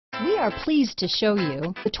We are pleased to show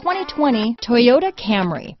you the 2020 Toyota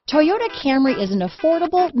Camry. Toyota Camry is an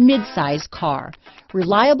affordable mid-size car,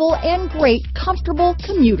 reliable and great comfortable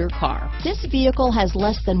commuter car. This vehicle has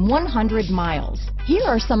less than 100 miles. Here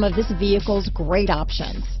are some of this vehicle's great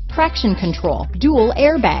options: traction control, dual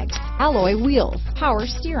airbags, alloy wheels, power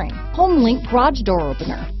steering, HomeLink garage door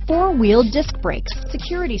opener, four-wheel disc brakes,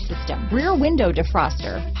 security system, rear window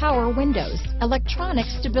defroster, power windows, electronic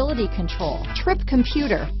stability control, trip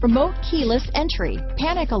computer, remote keyless entry,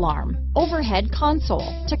 panic alarm, overhead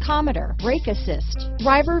console, tachometer, brake assist,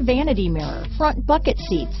 driver vanity mirror, front bucket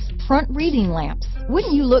seats, front reading lamps.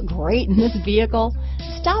 Wouldn't you look great in this vehicle?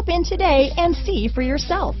 Stop in today and see for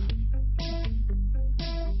yourself.